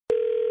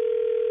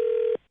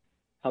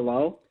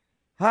Hello?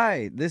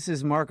 Hi, this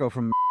is Marco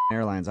from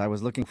Airlines. I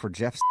was looking for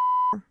Jeff.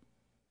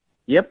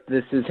 Yep,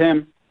 this is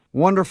him.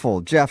 Wonderful.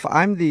 Jeff,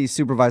 I'm the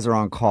supervisor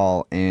on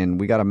call, and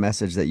we got a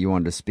message that you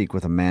wanted to speak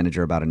with a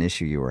manager about an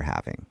issue you were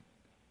having.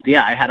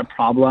 Yeah, I had a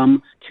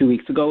problem 2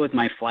 weeks ago with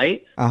my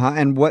flight.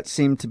 And what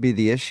seemed to be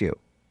the issue?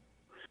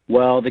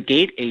 Well, the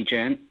gate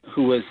agent,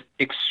 who was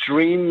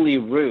extremely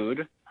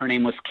rude, her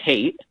name was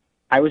Kate.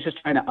 I was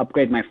just trying to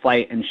upgrade my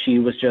flight, and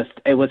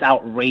it was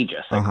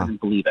outrageous. I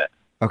couldn't believe it.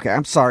 Okay,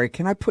 I'm sorry.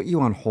 Can I put you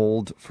on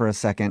hold for a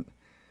second?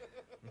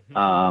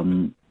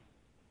 Sure.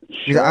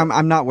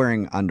 I'm not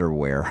wearing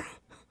underwear.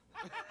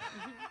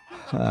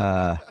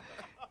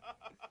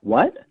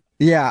 What?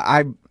 Yeah,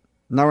 I'm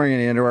not wearing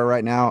any underwear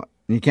right now.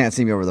 You can't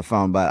see me over the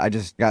phone, but I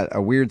just got a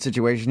weird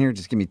situation here.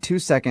 Just give me 2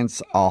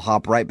 seconds. I'll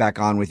hop right back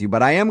on with you.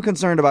 But I am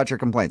concerned about your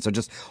complaint, so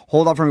just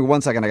hold on for me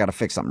 1 second. I got to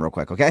fix something real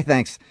quick, okay?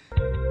 Thanks.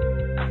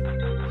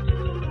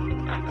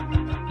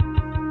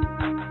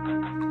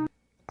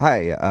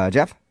 Hi,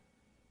 Jeff?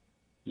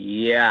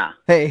 Yeah.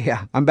 Hey,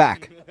 I'm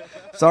back.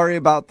 Sorry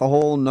about the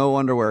whole no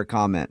underwear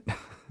comment.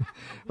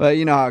 But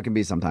you know how it can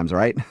be sometimes,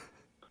 right?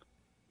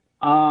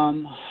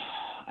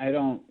 I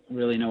don't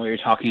really know what you're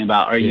talking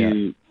about.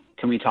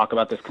 Can we talk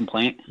about this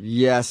complaint?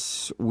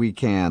 Yes, we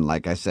can.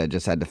 Like I said,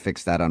 just had to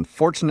fix that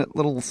unfortunate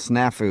little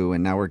snafu,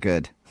 and now we're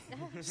good.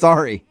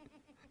 Sorry.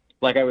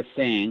 Like I was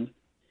saying,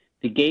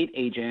 the gate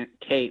agent,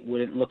 Kate,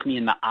 wouldn't look me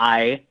in the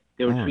eye.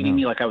 They were treating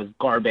me like I was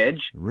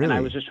garbage. Really? And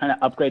I was just trying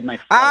to upgrade my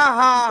flight.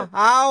 Aha!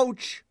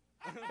 Ouch!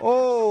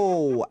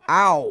 Oh,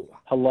 ow.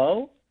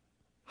 Hello?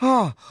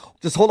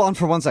 Just hold on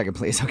for 1 second,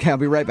 please. Okay, I'll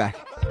be right back.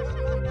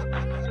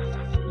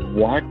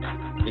 What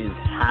is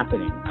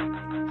happening?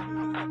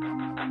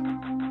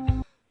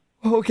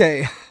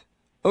 Okay.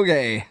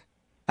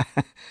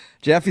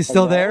 Jeff, you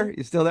still Hello? there?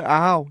 You still there?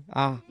 Ow.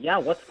 Yeah,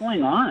 what's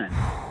going on?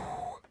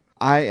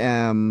 I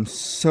am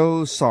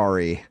so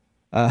sorry.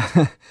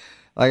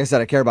 Like I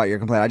said, I care about your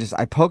complaint.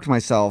 I poked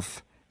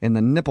myself in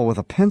the nipple with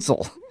a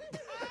pencil.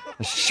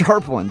 A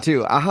sharp one,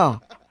 too.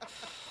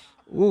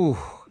 Ooh.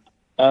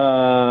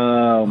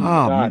 Oh,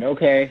 my God.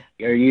 Okay.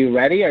 Are you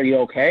ready? Are you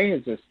okay?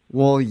 Is this...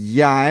 Well,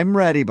 yeah, I'm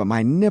ready, but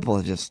my nipple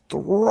is just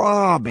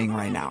throbbing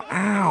right now.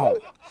 Ow.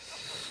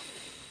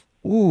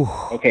 Ooh.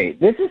 Okay,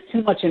 this is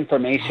too much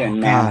information,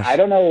 man. Gosh. I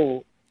don't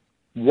know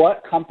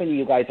what company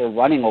you guys are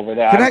running over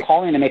there. I'm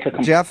calling to make a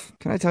complaint. Jeff,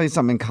 can I tell you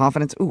something in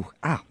confidence? Ooh,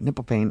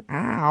 nipple pain.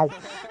 Ow.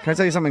 Can I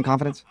tell you something in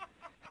confidence?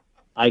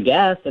 I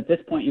guess at this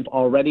point you've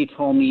already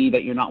told me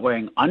that you're not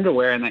wearing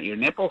underwear and that your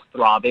nipple's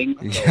throbbing.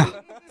 Yeah,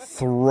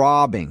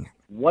 throbbing.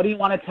 What do you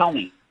want to tell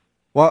me?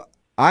 Well,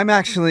 I'm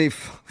actually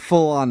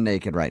full on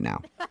naked right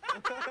now.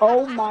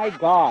 Oh, my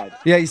God.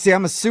 Yeah, you see,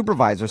 I'm a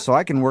supervisor, so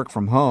I can work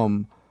from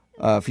home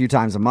a few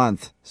times a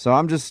month. So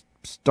I'm just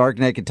stark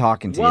naked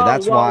talking to you.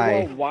 That's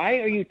why. Why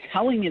are you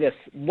telling me this?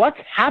 What's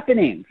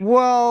happening?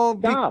 Well,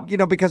 Stop.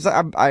 Because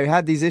I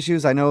had these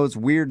issues. I know it's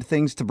weird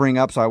things to bring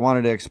up, so I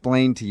wanted to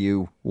explain to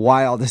you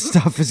why all this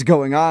stuff is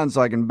going on so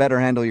I can better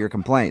handle your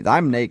complaint.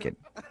 I'm naked.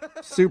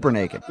 Super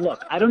naked.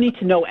 Look, I don't need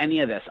to know any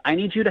of this. I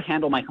need you to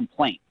handle my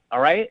complaint,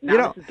 all right?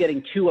 Now this is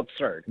getting too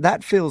absurd.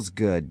 That feels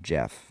good,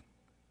 Jeff.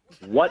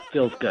 What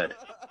feels good?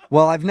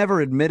 Well, I've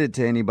never admitted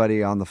to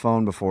anybody on the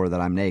phone before that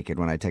I'm naked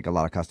when I take a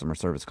lot of customer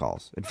service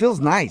calls. It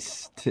feels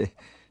nice to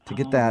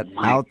get that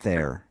out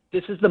there.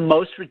 This is the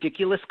most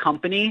ridiculous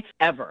company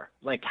ever.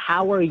 Like,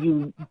 how are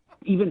you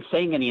even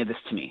saying any of this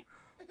to me?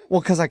 Well,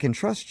 because I can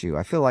trust you.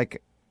 I feel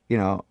like,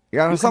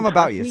 something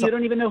about you. You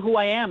don't even know who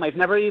I am. I've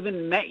never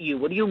even met you.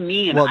 What do you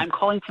mean? Well, I'm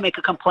calling to make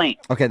a complaint.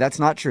 Okay, that's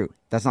not true.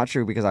 That's not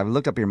true because I've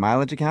looked up your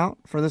mileage account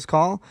for this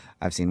call.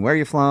 I've seen where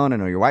you've flown. I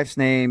know your wife's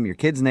name, your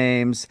kids'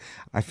 names.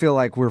 I feel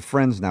like we're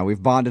friends now.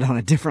 We've bonded on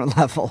a different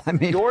level. I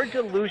mean, you're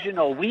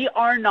delusional. We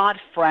are not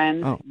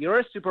friends. Oh. You're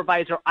a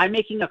supervisor. I'm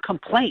making a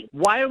complaint.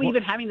 Why are we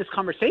even having this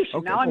conversation?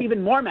 Okay, now I'm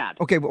even more mad.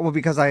 Okay, well,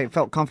 because I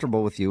felt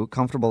comfortable with you,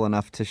 comfortable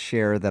enough to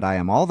share that I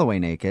am all the way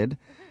naked.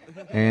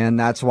 And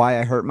that's why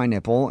I hurt my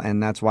nipple,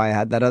 and that's why I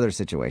had that other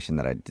situation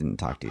that I didn't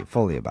talk to you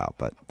fully about.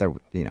 But there,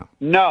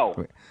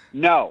 No.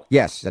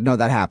 Yes, no,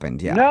 that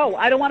happened. Yeah. No,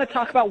 I don't want to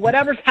talk about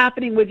whatever's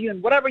happening with you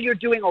and whatever you're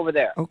doing over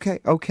there.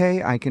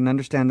 Okay, I can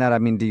understand that. I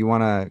mean, do you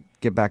want to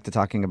get back to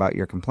talking about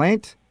your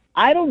complaint?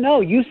 I don't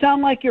know. You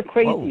sound like you're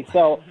crazy. Whoa.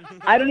 So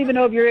I don't even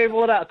know if you're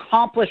able to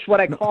accomplish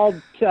what I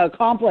called to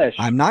accomplish.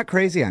 I'm not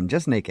crazy. I'm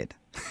just naked.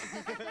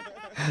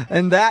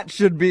 And that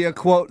should be a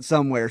quote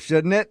somewhere,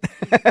 shouldn't it?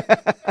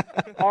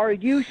 Are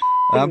you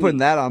I'm putting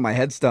that on my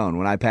headstone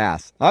when I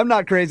pass. I'm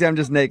not crazy. I'm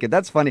just naked.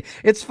 That's funny.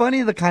 It's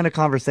funny the kind of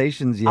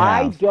conversations you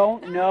have. I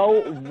don't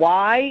know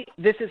why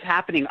this is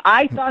happening.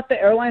 I thought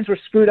the airlines were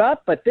screwed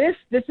up, but this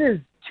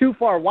is too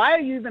far. Why are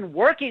you even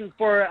working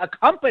for a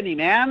company,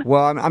 man?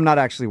 Well, I'm not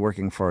actually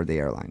working for the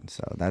airline,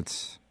 so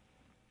that's...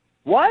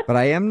 What? But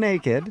I am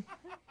naked.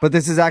 But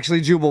this is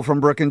actually Jubal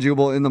from Brook and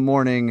Jubal in the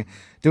morning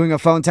doing a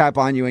phone tap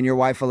on you, and your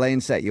wife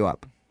Elaine set you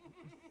up.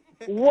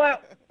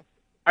 What?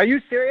 Are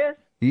you serious?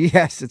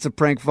 Yes, it's a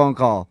prank phone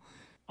call.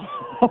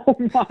 Oh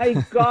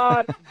my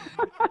God.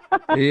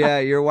 Yeah,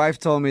 your wife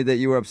told me that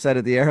you were upset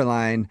at the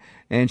airline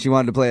and she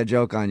wanted to play a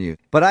joke on you.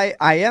 But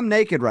I am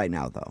naked right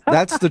now, though.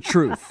 That's the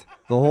truth.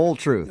 The whole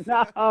truth.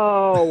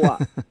 No.